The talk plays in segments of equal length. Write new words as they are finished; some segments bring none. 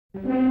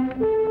Wherever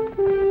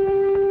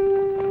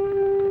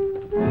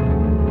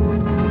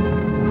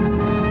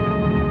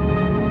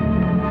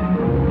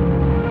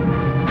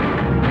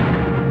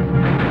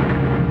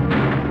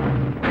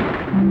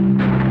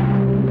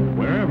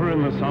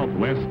in the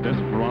Southwest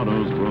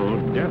desperados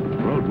rode, death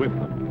rode with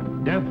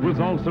them. Death was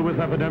also with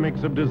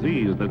epidemics of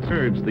disease that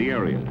surged the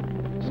area.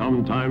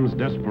 Sometimes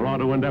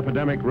desperado and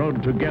epidemic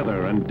rode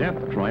together, and death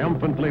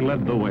triumphantly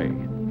led the way.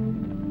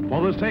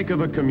 For the sake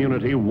of a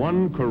community,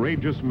 one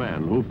courageous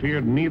man who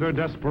feared neither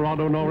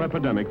desperado nor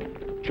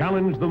epidemic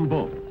challenged them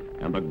both,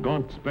 and the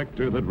gaunt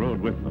specter that rode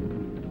with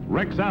them.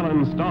 Rex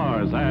Allen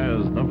stars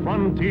as the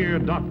Frontier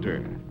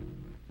Doctor.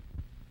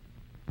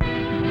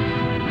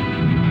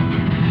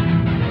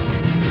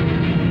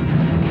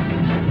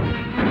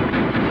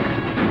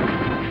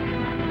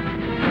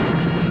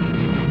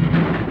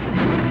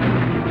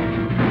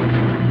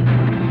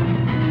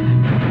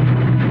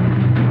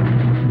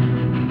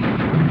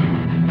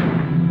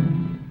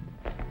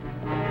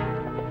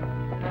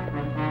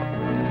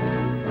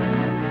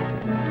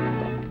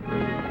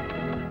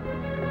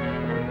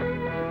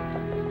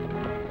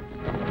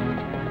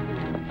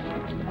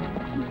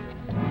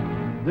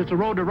 This the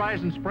road to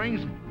Rising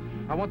Springs?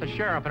 I want the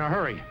sheriff in a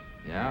hurry.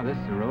 Yeah, this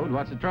is the road.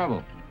 What's the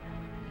trouble?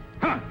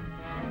 Huh!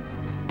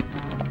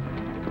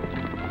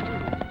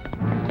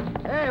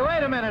 Hey,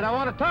 wait a minute. I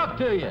want to talk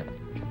to you.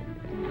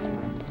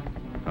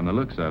 From the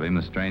looks of him,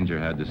 the stranger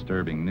had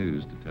disturbing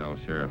news to tell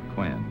Sheriff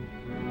Quinn.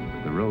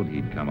 The road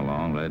he'd come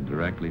along led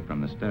directly from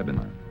the Stebbins.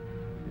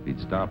 If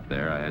he'd stopped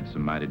there, I had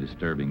some mighty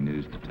disturbing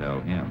news to tell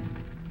him.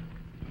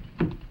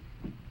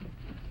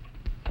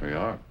 There you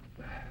are.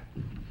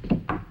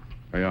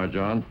 There you are,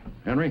 John.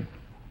 Henry?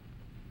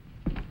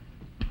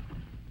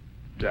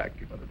 Jack,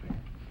 you better be.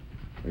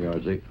 There you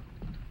are, Zeke.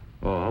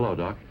 Oh, hello,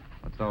 Doc.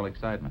 What's all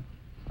excitement?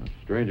 A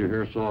stranger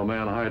here saw a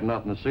man hiding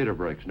out in the cedar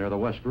breaks near the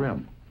west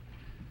rim.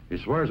 He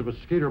swears it was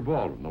Skeeter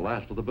Baldwin, the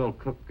last of the Bill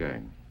Cook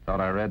gang.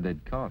 Thought I read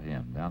they'd caught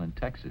him down in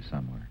Texas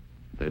somewhere.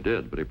 They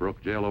did, but he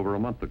broke jail over a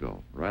month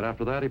ago. Right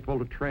after that, he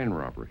pulled a train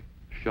robbery.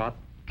 Shot,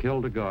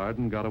 killed a guard,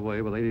 and got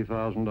away with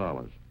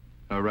 $80,000.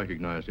 I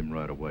recognized him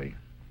right away.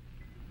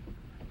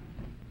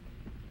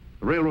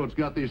 The railroad's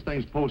got these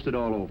things posted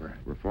all over.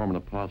 We're forming a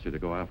posse to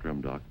go after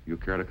him, Doc. You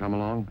care to come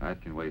along? I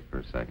can wait for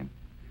a second.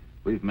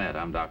 We've met.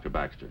 I'm Dr.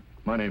 Baxter.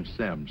 My name's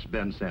Sims,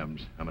 Ben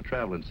Sims. I'm a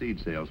traveling seed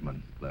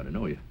salesman. Glad to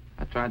know you.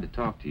 I tried to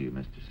talk to you,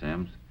 Mr.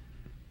 Sims.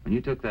 When you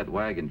took that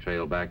wagon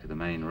trail back to the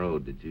main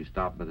road, did you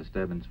stop by the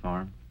Stebbins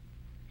farm?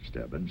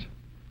 Stebbins?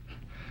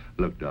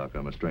 Look, Doc,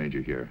 I'm a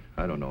stranger here.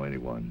 I don't know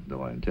anyone,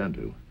 though I intend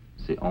to.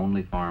 It's the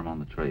only farm on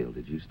the trail.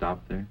 Did you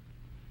stop there?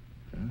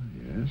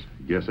 Yes.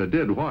 Yes, I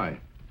did. Why?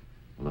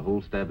 Well, the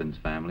whole Stebbins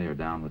family are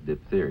down with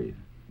diphtheria.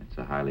 It's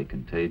a highly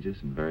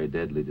contagious and very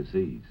deadly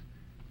disease.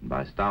 And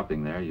by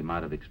stopping there, you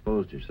might have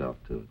exposed yourself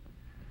to it.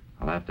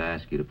 I'll have to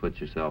ask you to put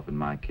yourself in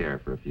my care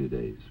for a few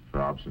days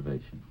for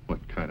observation.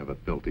 What kind of a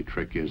filthy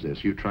trick is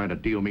this? You trying to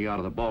deal me out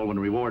of the Baldwin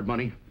reward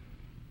money?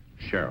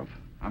 Sheriff.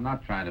 I'm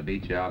not trying to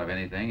beat you out of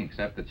anything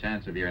except the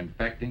chance of your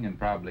infecting and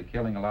probably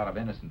killing a lot of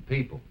innocent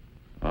people.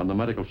 On the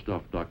medical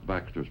stuff, Doc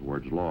Baxter's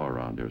word's law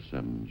around here,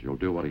 Sims. You'll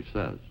do what he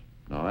says.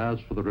 Now,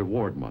 as for the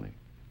reward money,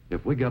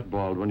 if we get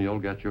Baldwin, you'll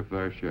get your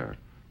fair share.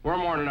 We're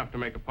more than enough to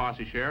make a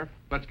posse, Sheriff.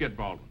 Let's get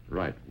Baldwin.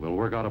 Right. We'll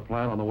work out a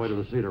plan on the way to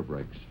the cedar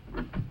breaks.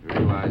 You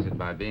realize that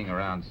by being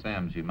around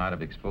Sims, you might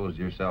have exposed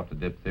yourself to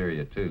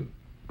diphtheria, too.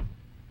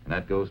 And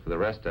that goes for the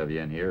rest of you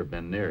in here who've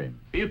been near him.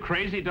 Are you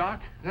crazy, Doc?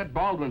 That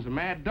Baldwin's a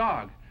mad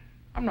dog.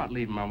 I'm not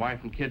leaving my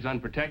wife and kids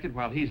unprotected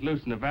while he's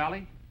loose in the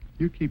valley.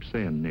 You keep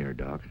saying near,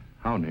 Doc.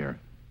 How near?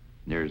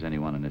 Near as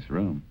anyone in this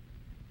room.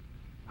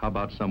 How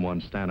about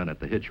someone standing at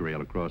the hitch rail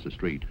across the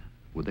street?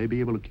 Would they be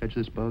able to catch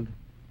this bug?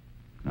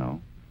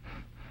 No.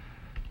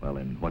 Well,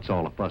 then, what's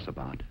all the fuss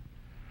about?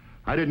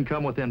 I didn't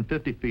come within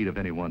 50 feet of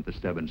anyone at the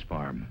Stebbins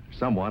farm.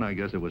 Someone, I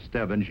guess it was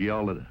Stebbins,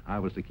 yelled that I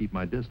was to keep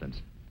my distance.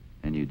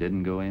 And you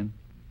didn't go in?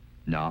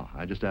 No,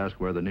 I just asked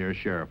where the nearest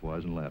sheriff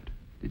was and left.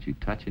 Did you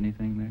touch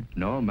anything there?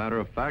 No, matter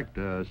of fact,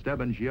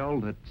 Stebbins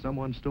yelled that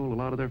someone stole a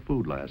lot of their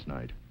food last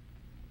night.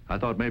 I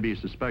thought maybe he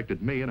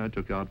suspected me, and I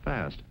took out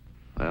fast.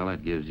 Well,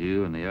 that gives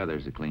you and the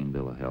others a clean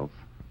bill of health.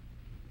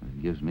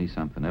 It gives me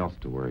something else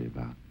to worry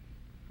about.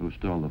 Who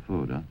stole the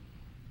food, huh?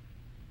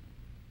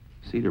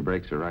 Cedar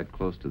breaks are right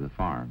close to the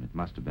farm. It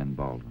must have been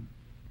Baldwin.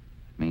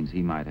 It means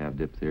he might have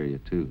diphtheria,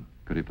 too.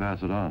 Could he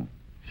pass it on?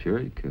 Sure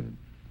he could.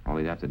 All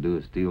he'd have to do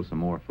is steal some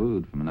more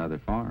food from another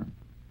farm.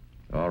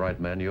 All right,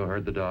 men, you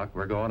heard the doc.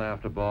 We're going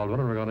after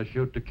Baldwin, and we're going to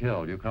shoot to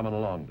kill. You coming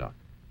along, Doc?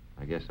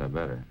 I guess I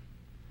better.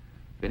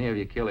 If any of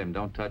you kill him,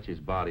 don't touch his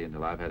body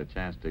until I've had a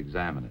chance to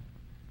examine it.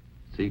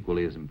 It's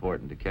equally as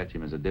important to catch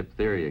him as a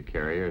diphtheria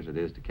carrier as it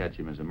is to catch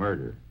him as a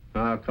murderer.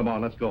 Come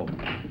on, let's go.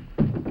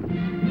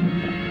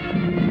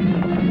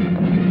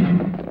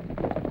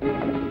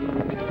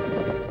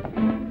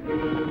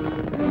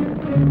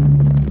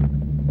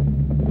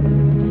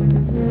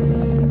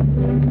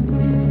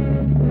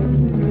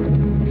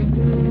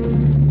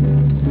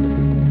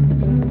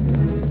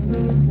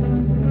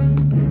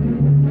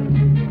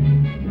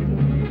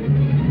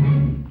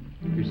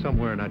 He's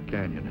somewhere in that that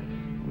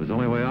canyon. It was the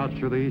only way out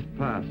through the East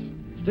Pass.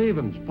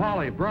 Stevens,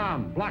 Polly,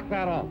 Brown, block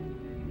that off.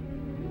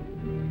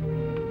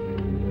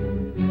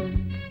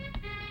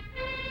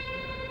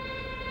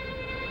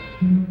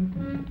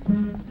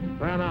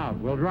 Fan out.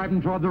 We'll drive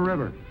them toward the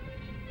river.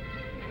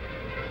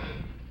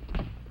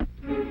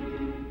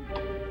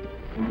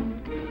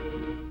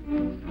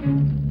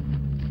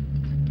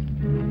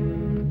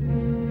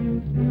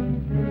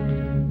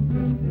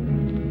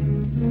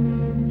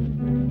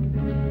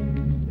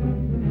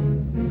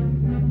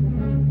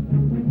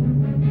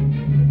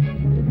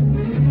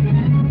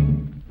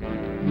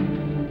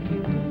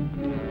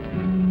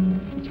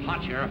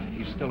 Sheriff,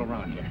 he's still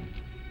around here.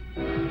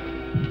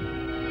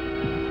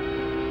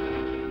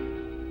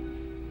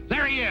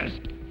 There he is!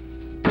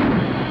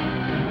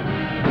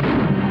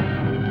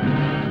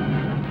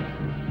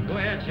 Go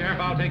ahead, Sheriff.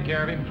 I'll take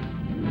care of him.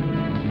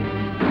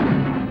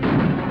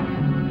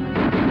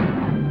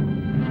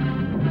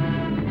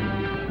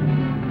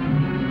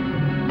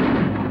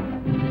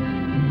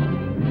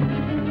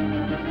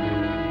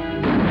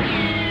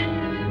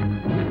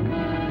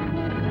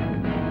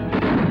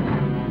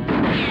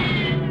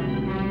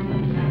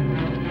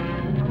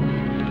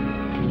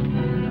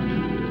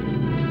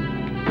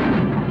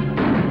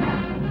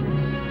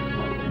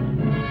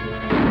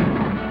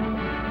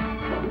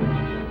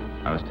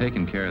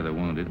 Taking care of the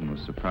wounded and was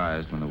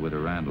surprised when the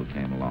widow Randall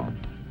came along.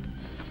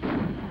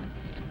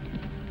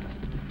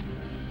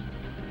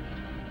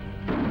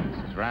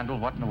 Mrs. Randall,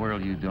 what in the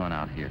world are you doing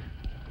out here?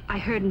 I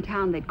heard in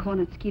town they'd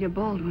cornered Skeeter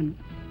Baldwin.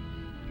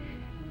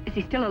 Is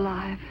he still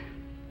alive?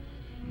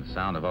 From the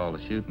sound of all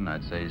the shooting,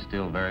 I'd say he's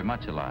still very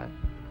much alive.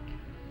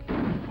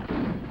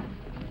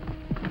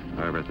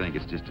 However, I think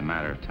it's just a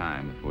matter of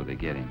time before they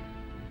get him.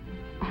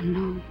 Oh,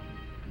 no.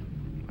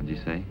 What'd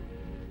you say?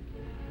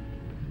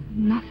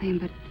 Nothing,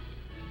 but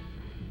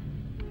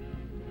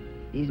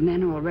these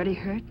men are already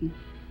hurt, and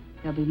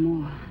there'll be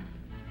more.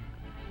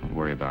 Don't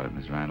worry about it,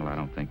 Miss Randall. I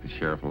don't think the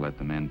sheriff will let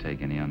the men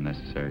take any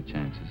unnecessary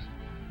chances.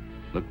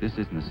 Look, this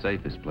isn't the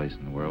safest place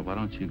in the world. Why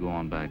don't you go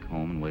on back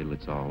home and wait till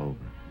it's all over?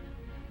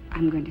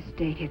 I'm going to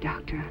stay here,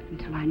 Doctor,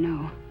 until I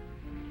know.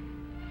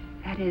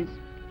 That is,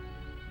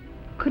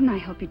 couldn't I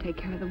help you take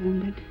care of the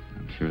wounded?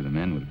 I'm sure the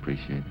men would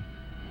appreciate it.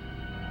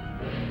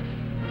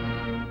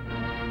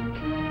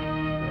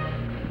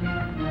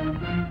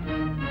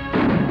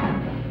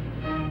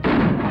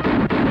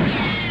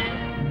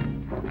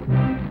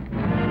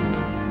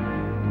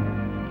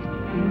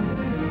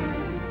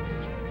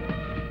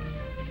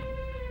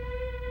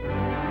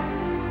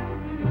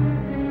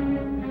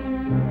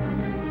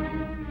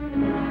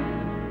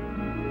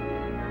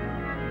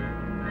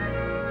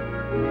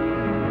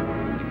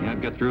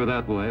 Get through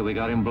that way. We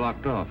got him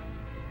blocked off.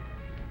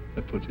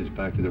 That puts us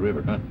back to the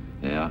river, huh?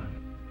 Yeah.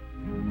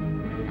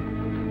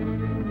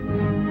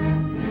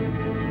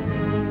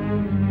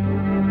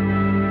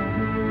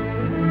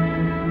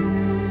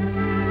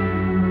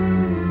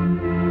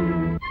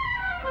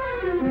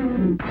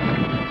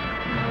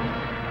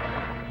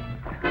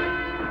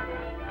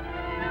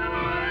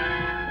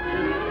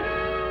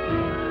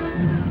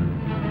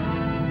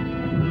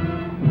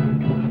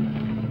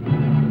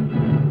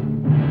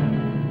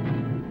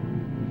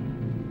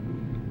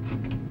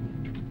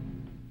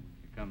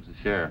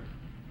 Sheriff.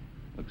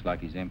 Looks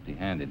like he's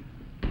empty-handed.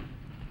 Oh,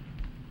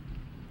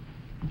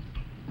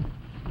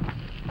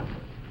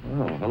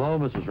 hello,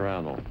 Mrs.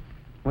 Randall.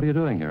 What are you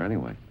doing here,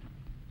 anyway?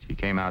 She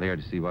came out here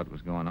to see what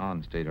was going on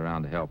and stayed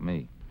around to help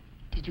me.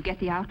 Did you get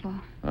the outlaw?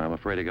 I'm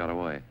afraid he got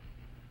away.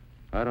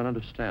 I don't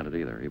understand it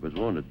either. He was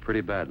wounded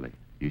pretty badly.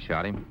 You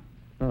shot him?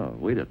 No,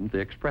 we didn't. The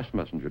express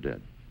messenger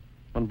did.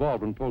 When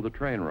Baldwin pulled the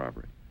train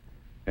robbery.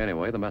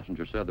 Anyway, the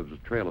messenger said there was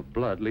a trail of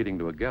blood leading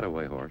to a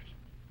getaway horse.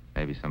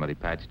 Maybe somebody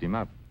patched him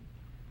up.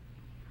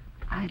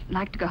 I'd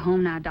like to go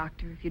home now,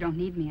 Doctor, if you don't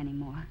need me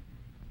anymore.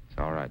 It's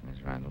all right,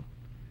 Miss Randall.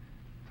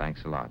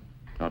 Thanks a lot.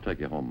 I'll take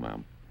you home,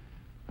 ma'am.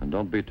 And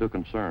don't be too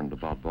concerned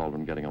about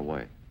Baldwin getting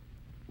away.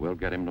 We'll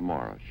get him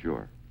tomorrow,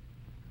 sure.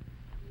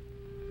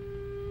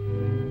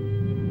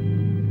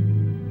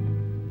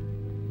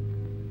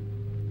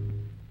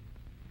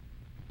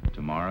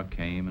 Tomorrow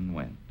came and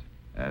went,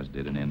 as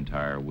did an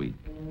entire week.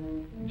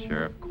 And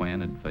Sheriff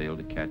Quinn had failed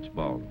to catch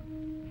Baldwin.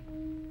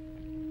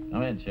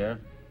 Come in, Sheriff.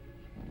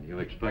 You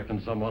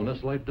expecting someone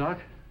this late, Doc?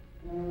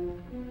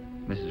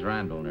 Mrs.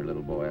 Randall and her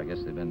little boy. I guess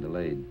they've been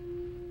delayed.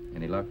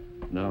 Any luck?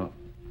 No.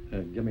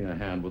 Give me a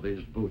hand with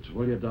these boots,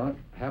 will you, Doc?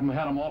 Haven't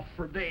had them off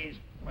for days.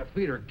 My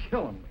feet are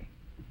killing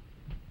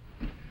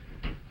me.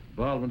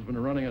 Baldwin's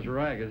been running us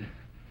ragged.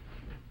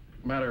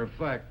 Matter of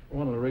fact,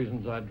 one of the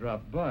reasons I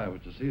dropped by was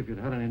to see if you'd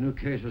had any new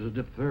cases of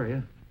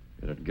diphtheria.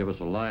 It'd give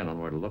us a line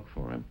on where to look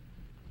for him.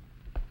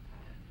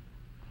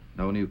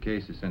 No new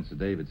cases since the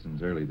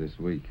Davidsons early this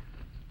week.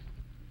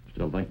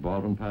 Still think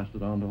Baldwin passed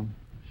it on to him?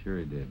 Sure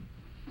he did.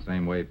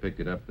 Same way he picked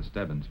it up the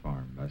Stebbins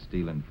farm, by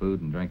stealing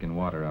food and drinking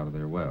water out of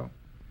their well.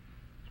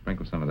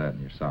 Sprinkle some of that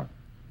in your sock.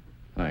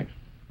 Thanks.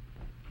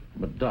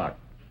 But, Doc,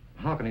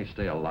 how can he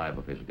stay alive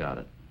if he's got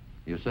it?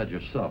 You said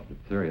yourself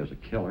diphtheria's a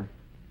killer.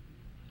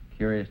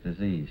 Curious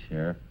disease,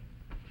 Sheriff.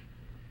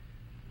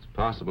 It's It's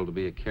possible to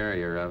be a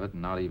carrier of it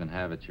and not even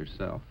have it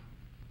yourself.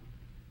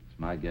 It's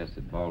my guess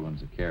that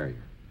Baldwin's a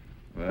carrier.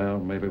 Well,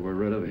 maybe we're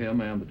rid of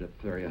him and the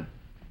diphtheria.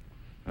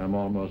 I'm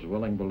almost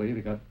willing to believe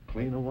he got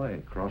clean away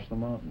across the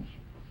mountains.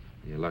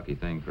 Be a lucky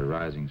thing for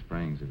Rising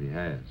Springs if he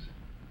has.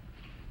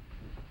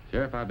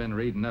 Sheriff, I've been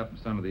reading up in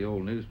some of the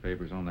old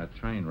newspapers on that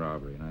train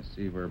robbery, and I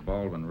see where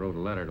Baldwin wrote a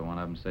letter to one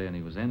of them saying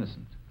he was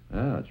innocent.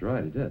 Ah, that's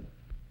right, he did.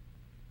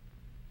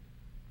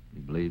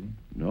 You believe him?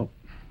 Nope.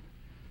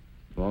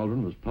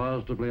 Baldwin was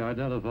positively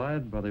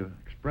identified by the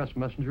express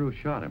messenger who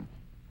shot him.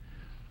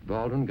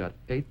 Baldwin got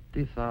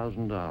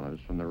 $80,000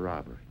 from the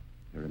robbery.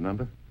 You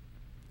remember?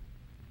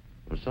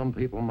 Well, some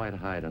people might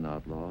hide an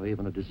outlaw,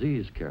 even a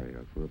disease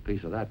carrier, for a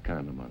piece of that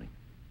kind of money.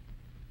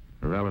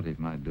 A relative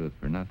might do it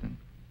for nothing.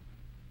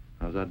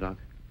 How's that, Doc?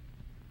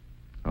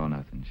 Oh,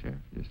 nothing, Sheriff.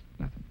 Just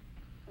nothing.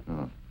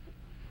 Oh.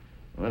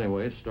 Well,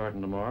 anyway,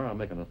 starting tomorrow, I'm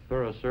making a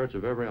thorough search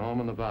of every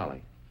home in the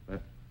valley.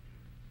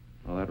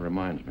 Well, that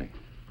reminds me.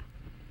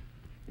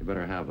 You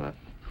better have that.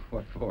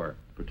 What for?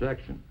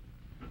 Protection.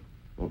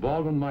 Well,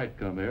 Baldwin might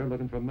come here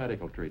looking for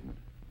medical treatment.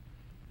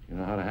 You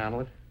know how to handle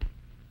it?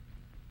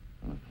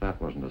 Well, if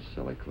that wasn't a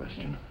silly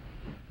question.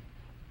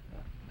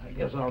 I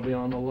guess I'll be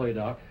on the way,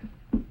 Doc.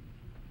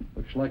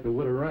 Looks like the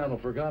widow Randall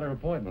forgot her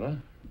appointment,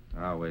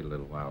 huh? I'll wait a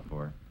little while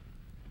for her.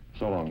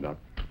 So long, Doc.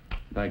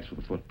 Thanks for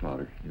the foot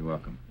powder. You're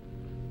welcome.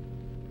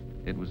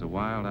 It was a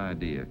wild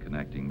idea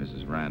connecting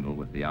Mrs. Randall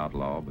with the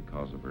outlaw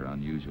because of her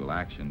unusual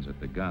actions at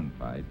the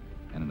gunfight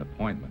and an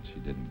appointment she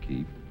didn't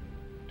keep.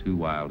 Too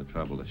wild to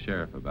trouble the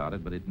sheriff about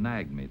it, but it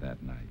nagged me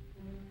that night.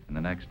 And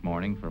the next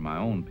morning, for my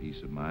own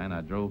peace of mind,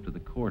 I drove to the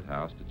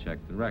courthouse to check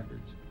the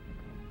records.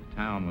 The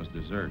town was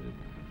deserted.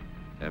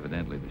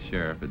 Evidently, the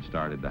sheriff had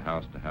started the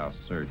house-to-house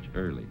search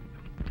early.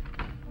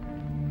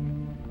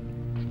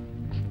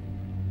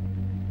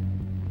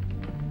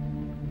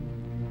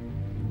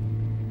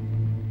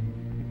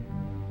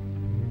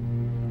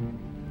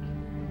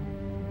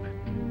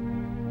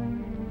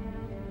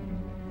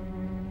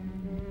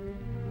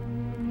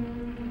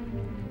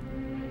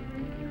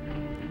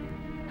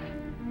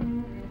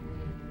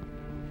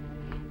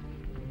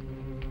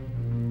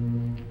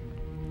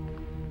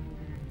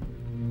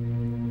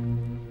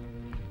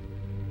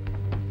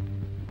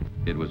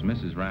 It was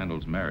Mrs.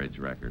 Randall's marriage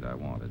record I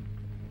wanted.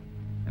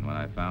 And when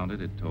I found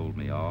it, it told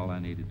me all I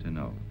needed to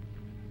know.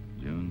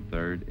 June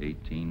 3rd,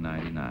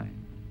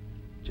 1899.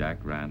 Jack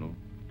Randall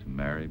to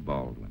Mary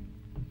Baldwin.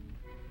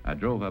 I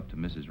drove up to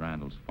Mrs.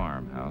 Randall's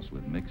farmhouse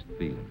with mixed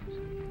feelings.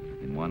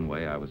 In one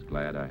way, I was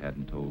glad I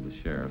hadn't told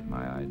the sheriff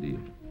my idea.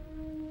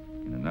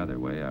 In another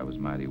way, I was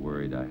mighty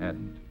worried I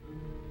hadn't.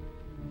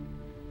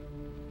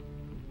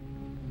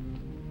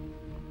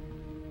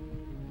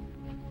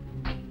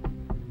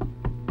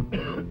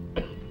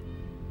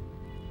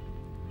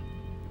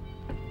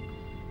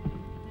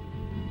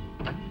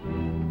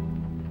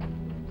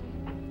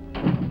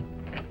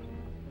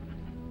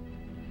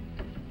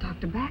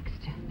 Dr.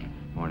 Baxter.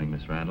 Morning,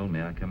 Miss Randall.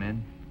 May I come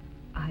in?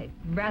 I'd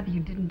rather you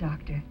didn't,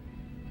 Doctor.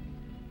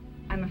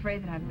 I'm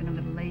afraid that I've been a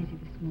little lazy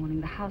this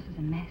morning. The house is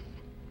a mess.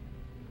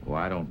 Oh,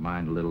 I don't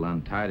mind a little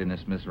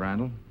untidiness, Miss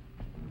Randall.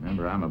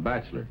 Remember, I'm a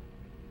bachelor.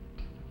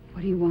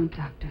 What do you want,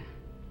 Doctor?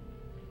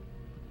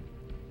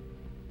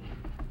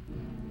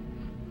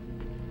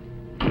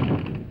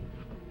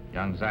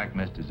 Young Zach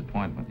missed his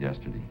appointment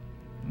yesterday.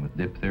 And with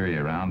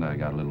diphtheria around, I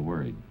got a little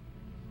worried.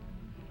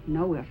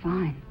 No, we're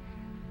fine.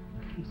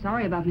 I'm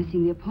sorry about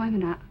missing the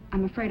appointment.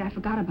 I'm afraid I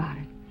forgot about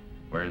it.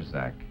 Where's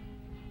Zach?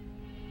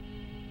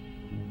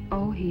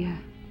 Oh, he's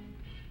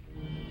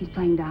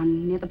playing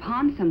down near the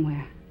pond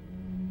somewhere.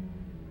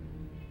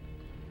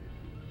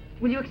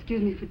 Will you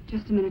excuse me for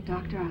just a minute,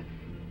 Doctor?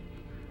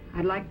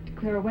 I'd like to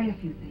clear away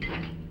a few things.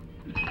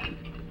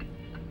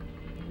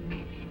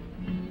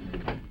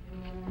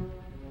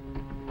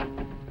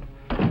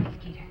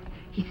 Skeeter,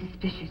 he's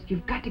suspicious.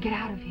 You've got to get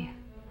out of here.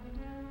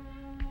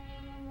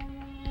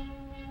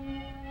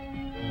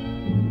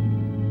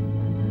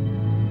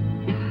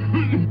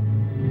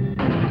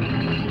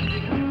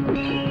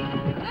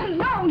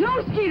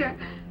 No, Skeeter!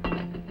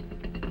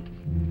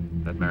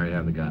 Let Mary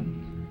have the gun.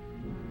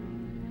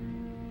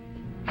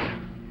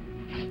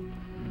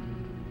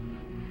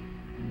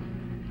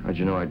 How'd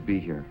you know I'd be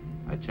here?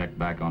 I checked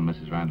back on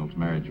Mrs. Randall's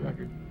marriage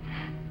record.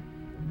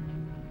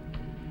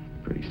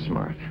 Pretty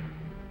smart.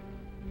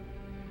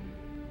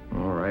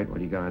 All right,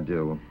 what are you gonna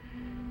do?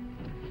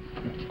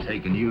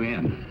 Taking you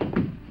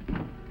in.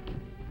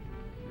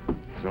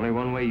 There's only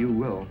one way you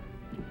will,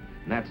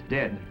 and that's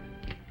dead.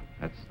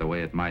 That's the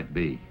way it might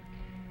be.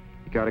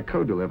 You got a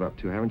code to live up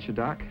to, haven't you,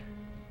 Doc?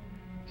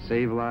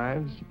 Save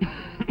lives.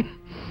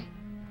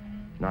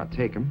 Not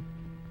take them.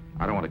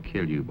 I don't want to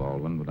kill you,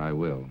 Baldwin, but I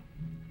will.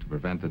 To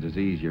prevent the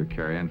disease you're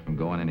carrying from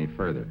going any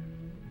further.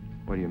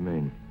 What do you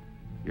mean?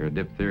 You're a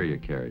diphtheria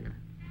carrier.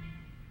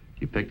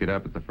 You picked it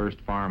up at the first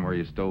farm where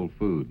you stole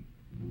food.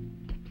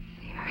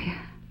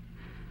 Diphtheria.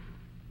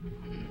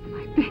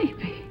 My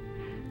baby.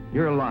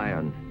 You're a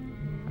lion.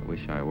 I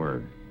wish I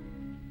were.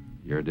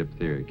 You're a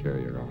diphtheria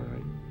carrier, all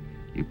right.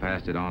 You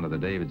passed it on to the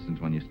Davidsons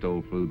when you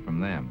stole food from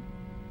them.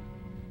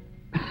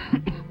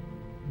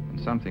 And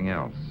something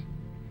else.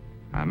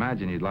 I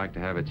imagine you'd like to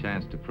have a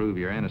chance to prove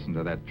you're innocent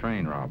of that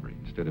train robbery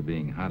instead of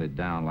being hunted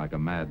down like a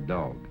mad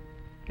dog.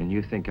 And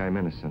you think I'm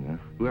innocent, huh?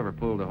 Whoever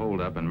pulled the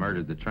holdup and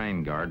murdered the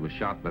train guard was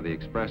shot by the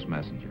express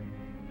messenger.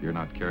 If you're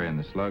not carrying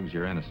the slugs,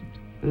 you're innocent.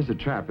 This is a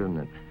trap, isn't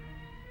it?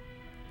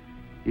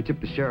 You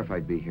tipped the sheriff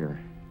I'd be here.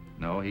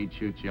 No, he'd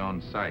shoot you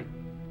on sight.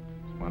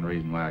 That's one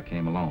reason why I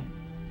came alone.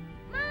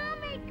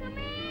 Mommy, come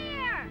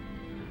here!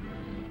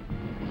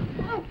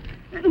 Oh,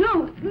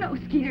 no, no,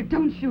 Skeeter,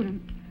 don't shoot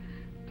him.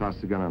 Toss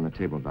the gun on the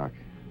table, Doc.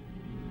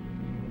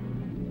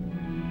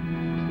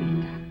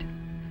 Please, Doctor.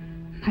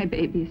 My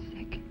baby is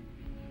sick.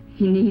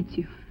 He needs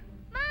you.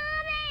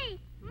 Mommy!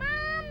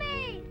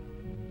 Mommy!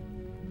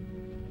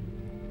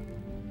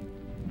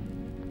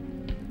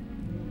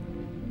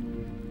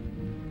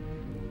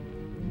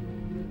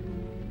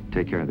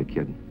 Take care of the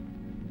kid.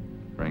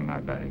 Bring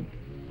my bag.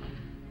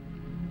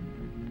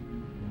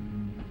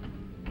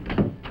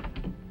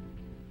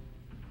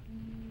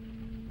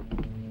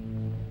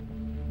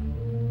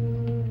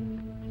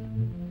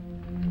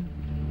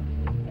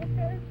 It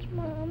hurts,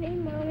 Mommy.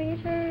 Mommy, it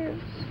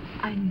hurts.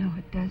 I know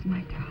it does,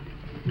 my darling.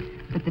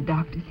 But the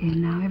doctor's here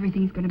now.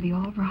 Everything's going to be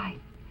all right.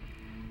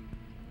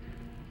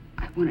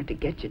 I wanted to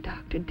get you,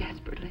 Doctor,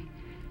 desperately.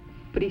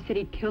 But he said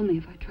he'd kill me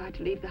if I tried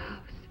to leave the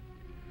house.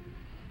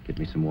 Get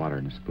me some water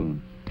and a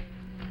spoon.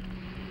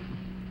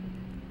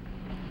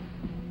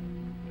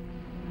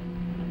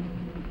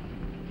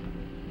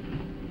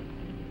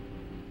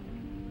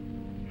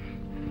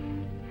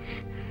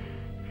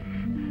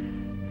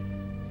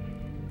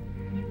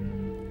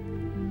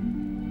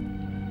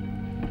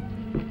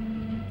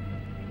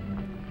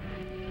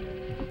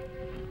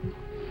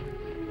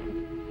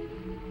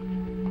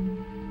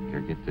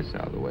 Get this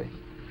out of the way.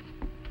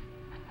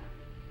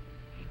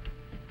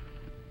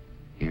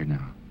 Here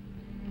now.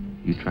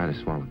 You try to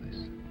swallow this.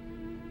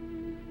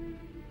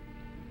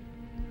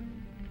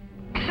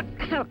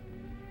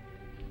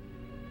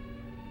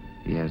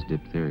 He has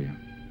diphtheria.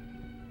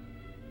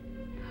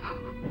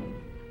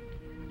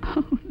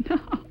 Oh, no.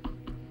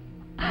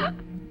 I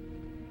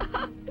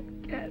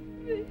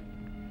can't be.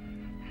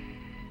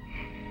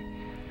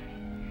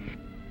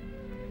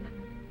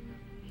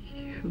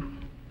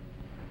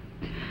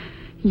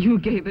 You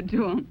gave it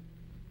to him.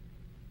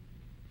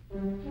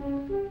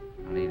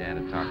 I need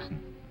antitoxin.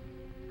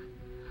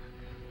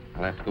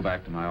 I'll have to go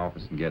back to my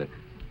office and get it.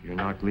 You're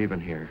not leaving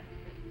here.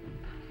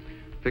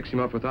 Fix him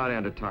up without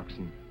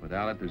antitoxin.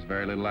 Without it, there's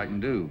very little I can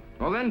do.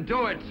 Well, then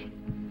do it!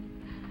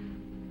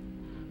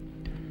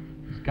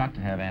 He's got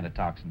to have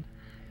antitoxin.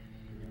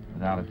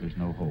 Without it, there's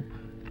no hope.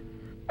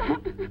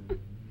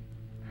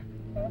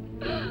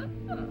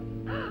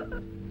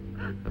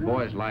 The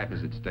boy's life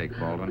is at stake,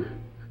 Baldwin.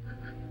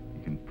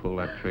 You can pull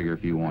that trigger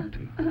if you want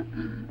to.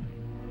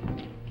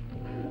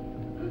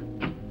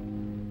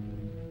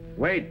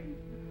 Wait!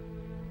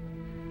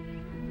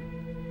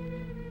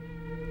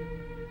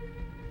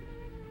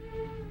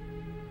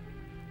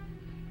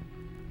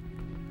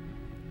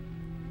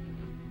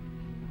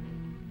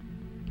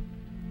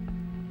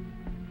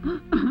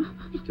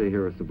 Stay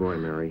here with the boy,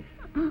 Mary.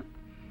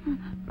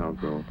 I'll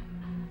go.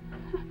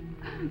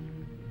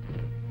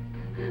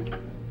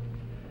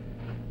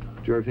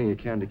 Do everything you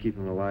can to keep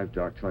him alive,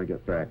 Doc, till I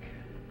get back.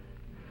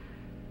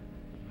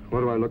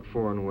 What do I look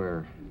for and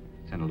where?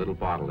 It's in a little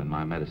bottle in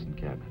my medicine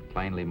cabinet,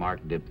 plainly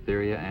marked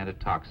diphtheria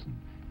antitoxin.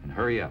 And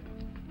hurry up.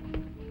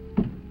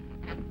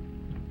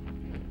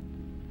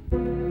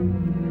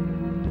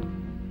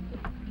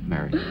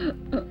 Mary,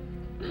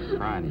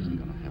 crying isn't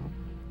going to help.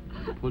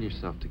 Pull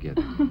yourself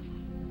together.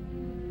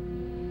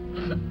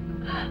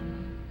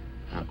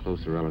 How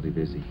close a relative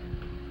is he?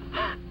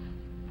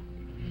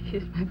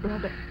 He's my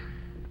brother.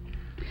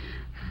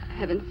 I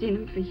haven't seen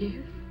him for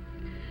years.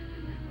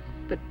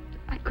 But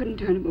I couldn't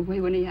turn him away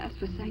when he asked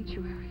for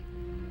sanctuary.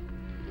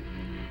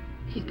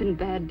 He's been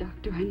bad,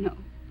 Doctor, I know.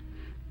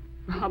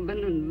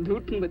 Robbing and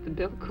looting with the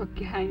Bill Crook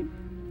gang.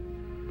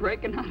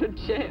 Breaking out of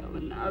jail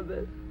and now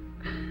this.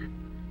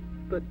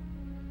 But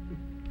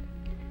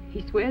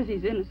he swears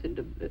he's innocent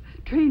of the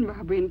train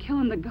robbery and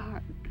killing the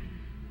guard.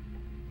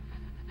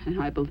 And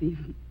I believe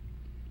him.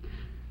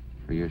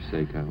 For your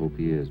sake, I hope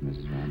he is,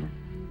 Mrs. Randall.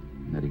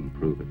 And that he can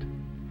prove it.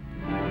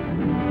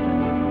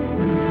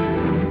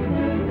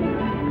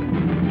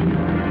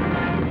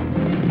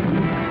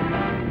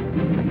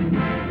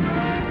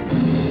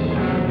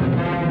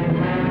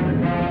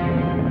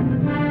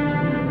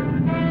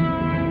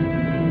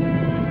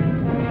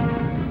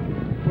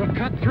 We'll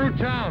cut through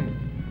town.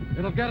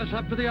 It'll get us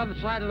up to the other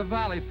side of the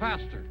valley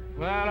faster.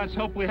 Well, let's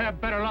hope we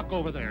have better luck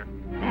over there.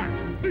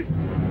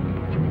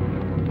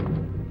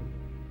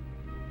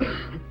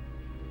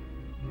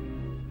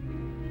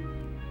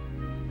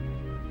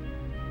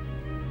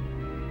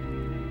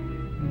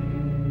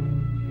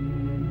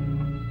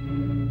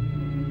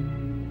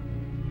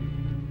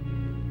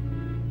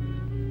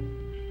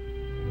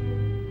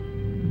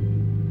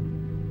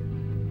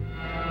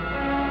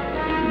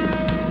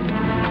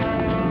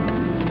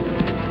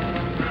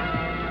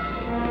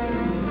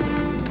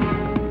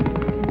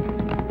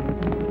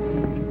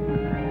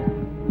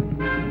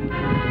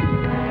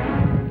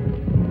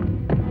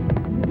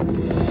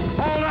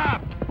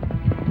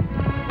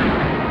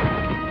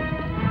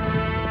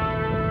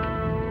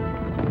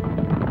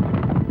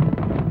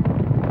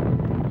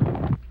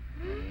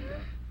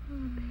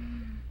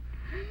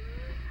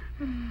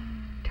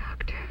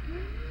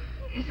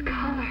 His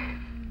collar.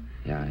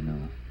 Yeah, I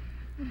know.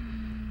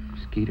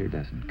 Skeeter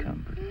doesn't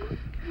come pretty quick.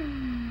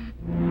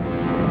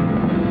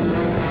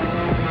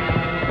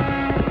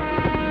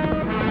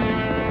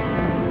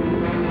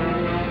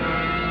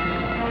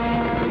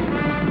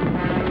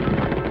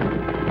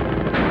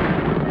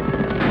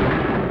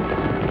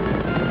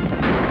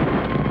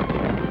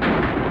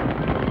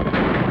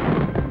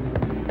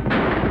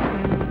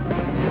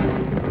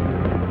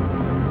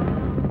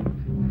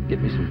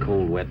 Get me some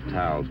cold, wet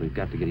towels. We've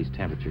got to get his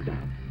temperature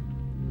down.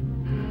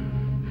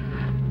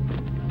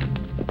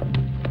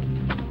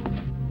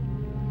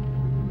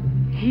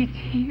 He's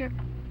here.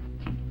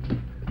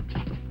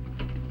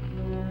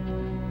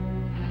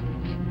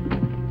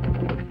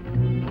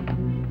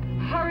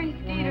 Hurry,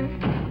 Skeeter.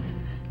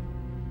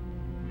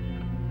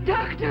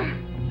 Doctor!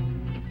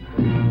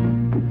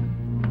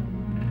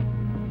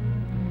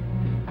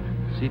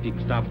 See if you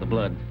can stop the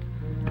blood.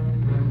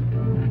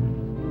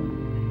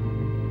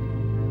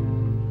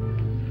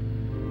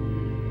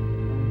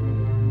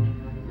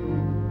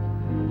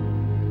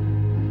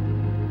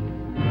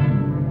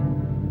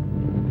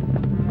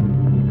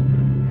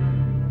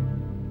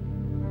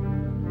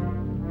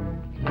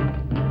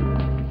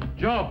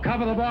 Joe,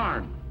 cover the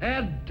barn.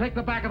 Ed, take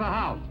the back of the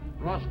house.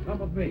 Ross, come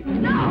with me.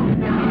 No!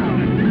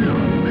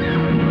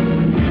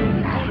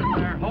 Hold it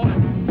there, hold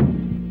it.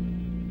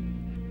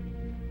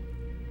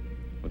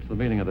 What's the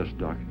meaning of this,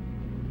 Doc?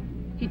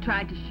 He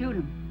tried to shoot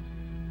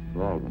him.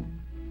 Baldwin.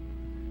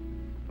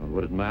 Well,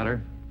 would it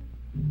matter?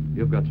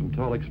 You've got some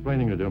tall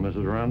explaining to do,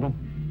 Mrs. Randall.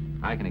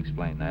 I can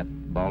explain that.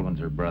 Baldwin's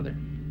her brother.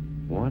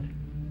 What?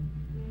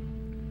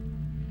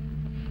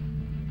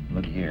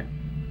 Look here.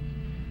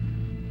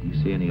 You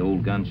see any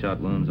old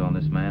gunshot wounds on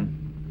this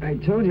man? I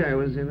told you I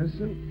was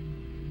innocent.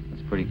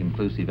 That's pretty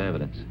conclusive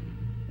evidence.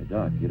 Hey,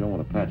 Doc, you don't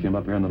want to patch him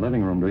up here in the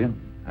living room, do you?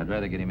 I'd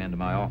rather get him into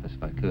my office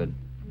if I could.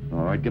 All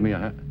right, give me a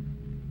hat.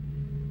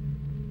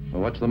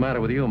 Well, what's the matter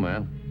with you,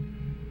 man?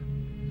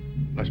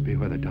 Must be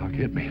where the doc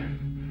hit me.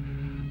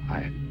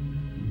 I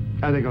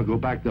think I'll go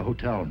back to the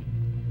hotel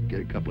and get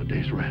a couple of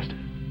days' rest.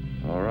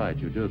 All right,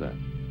 you do that.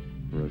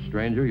 For a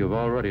stranger, you've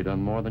already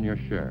done more than your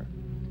share.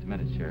 Just a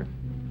minute, Sheriff.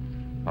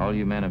 All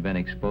you men have been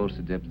exposed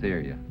to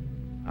diphtheria.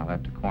 I'll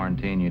have to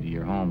quarantine you to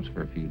your homes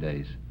for a few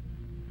days.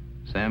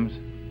 Sims,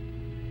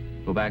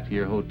 go back to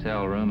your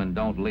hotel room and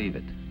don't leave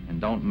it. And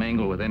don't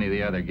mingle with any of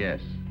the other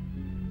guests.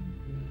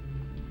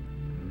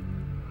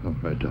 All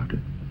right, Doctor.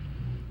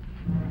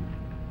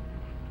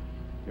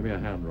 Give me a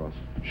hand, Ross.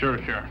 Sure,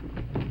 Sheriff.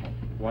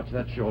 Watch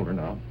that shoulder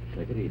now.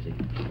 Take it easy.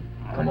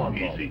 Come on,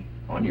 easy.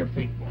 On your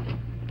feet.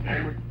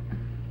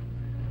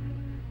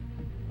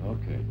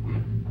 Okay.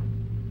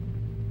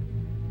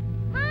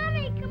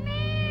 Mommy, come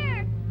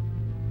here!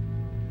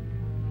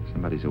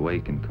 Somebody's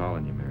awake and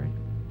calling you, Mary.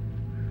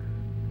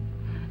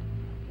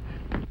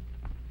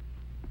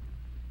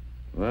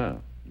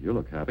 Well, you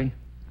look happy.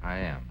 I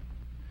am.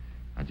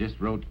 I just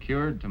wrote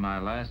cured to my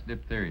last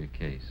diphtheria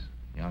case.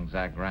 Young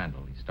Zach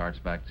Randall. He starts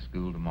back to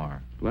school tomorrow.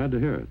 Glad to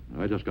hear it.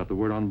 I just got the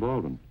word on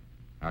Baldwin.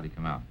 How'd he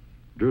come out?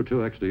 Drew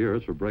 2 extra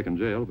years for breaking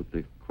jail, but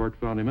the court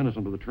found him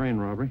innocent of the train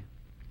robbery.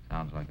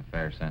 Sounds like a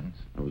fair sentence.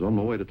 I was on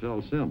my way to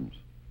tell Sims.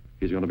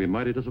 He's going to be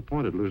mighty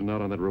disappointed losing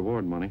out on that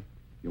reward money.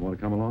 You want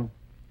to come along?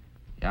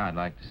 Yeah, I'd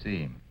like to see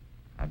him.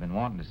 I've been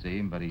wanting to see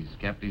him, but he's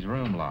kept his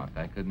room locked.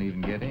 I couldn't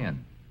even get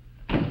in.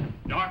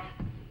 Doc,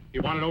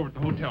 you want it over at the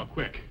hotel,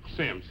 quick.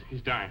 Sims,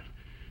 he's dying.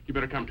 You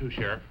better come too,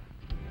 Sheriff.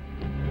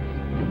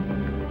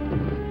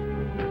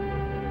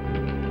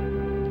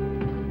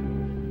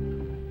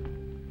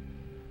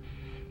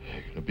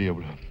 You're gonna be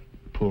able to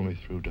pull me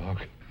through,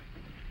 Doc?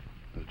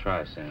 We'll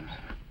try, Sims.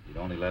 You'd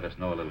only let us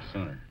know a little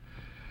sooner.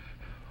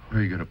 Where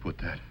are you gonna put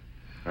that?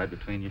 Right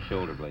between your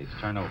shoulder blades.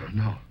 Turn over.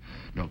 No,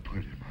 put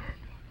it in my arm.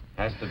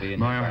 Has to be in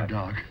My your arm, back.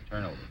 Doc.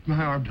 Turn over.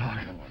 My arm, Doc.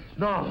 Come on.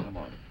 No. Come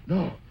on.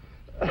 No.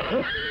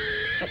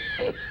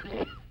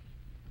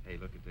 Hey,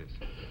 look at this.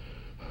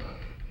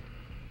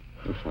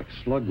 Looks like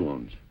slug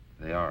wounds.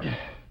 They are.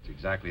 It's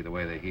exactly the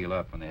way they heal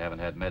up when they haven't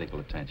had medical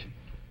attention.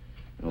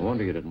 No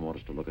wonder you didn't want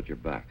us to look at your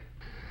back.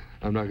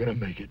 I'm not gonna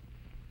make it.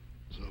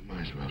 So I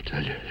might as well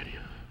tell you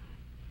anyhow.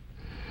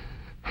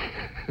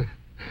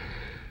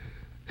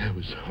 That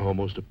was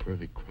almost a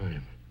perfect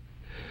crime.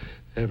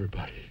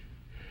 Everybody,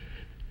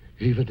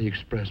 even the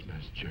express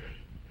messenger,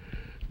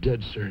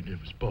 dead certain it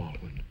was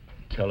Baldwin.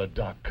 Till a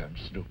doc comes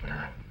snooping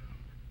around.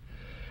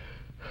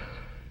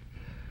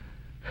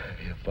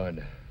 You'll find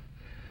the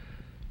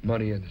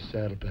money in the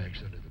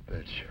saddlebags under the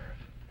bed,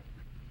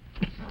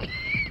 Sheriff.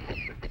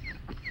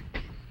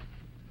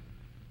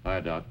 Hi,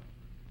 Doc.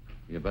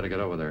 You better get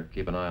over there.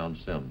 Keep an eye on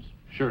Sims.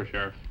 Sure,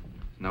 Sheriff.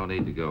 No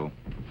need to go.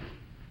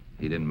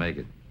 He didn't make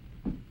it.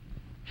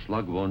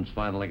 Slug wounds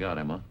finally got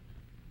him, huh?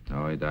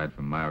 No, he died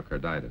from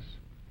myocarditis.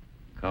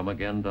 Come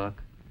again,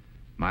 Doc?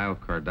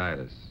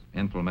 Myocarditis,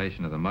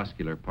 inflammation of the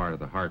muscular part of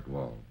the heart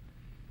wall.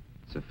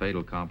 It's a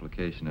fatal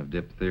complication of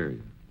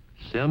diphtheria.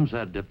 Sims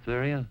had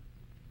diphtheria?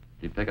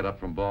 Did he pick it up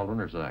from Baldwin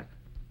or Zach?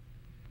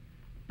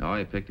 No,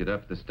 he picked it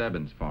up at the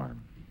Stebbins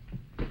farm.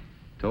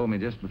 Told me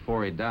just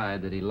before he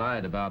died that he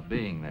lied about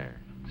being there.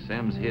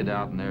 Sims hid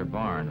out in their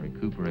barn,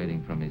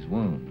 recuperating from his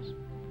wounds.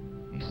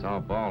 He saw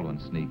Baldwin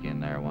sneak in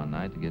there one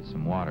night to get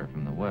some water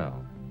from the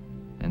well.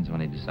 Then's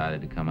when he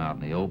decided to come out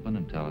in the open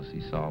and tell us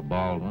he saw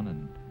Baldwin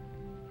and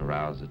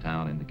arouse the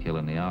town into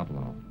killing the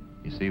outlaw.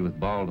 You see, with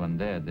Baldwin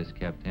dead, this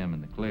kept him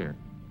in the clear.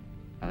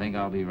 I think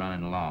I'll be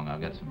running along.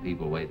 I've got some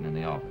people waiting in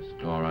the office.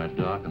 All right,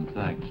 Doc, and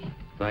thanks.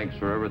 Thanks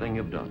for everything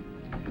you've done.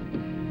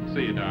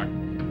 See you, Doc.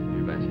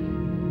 You betcha.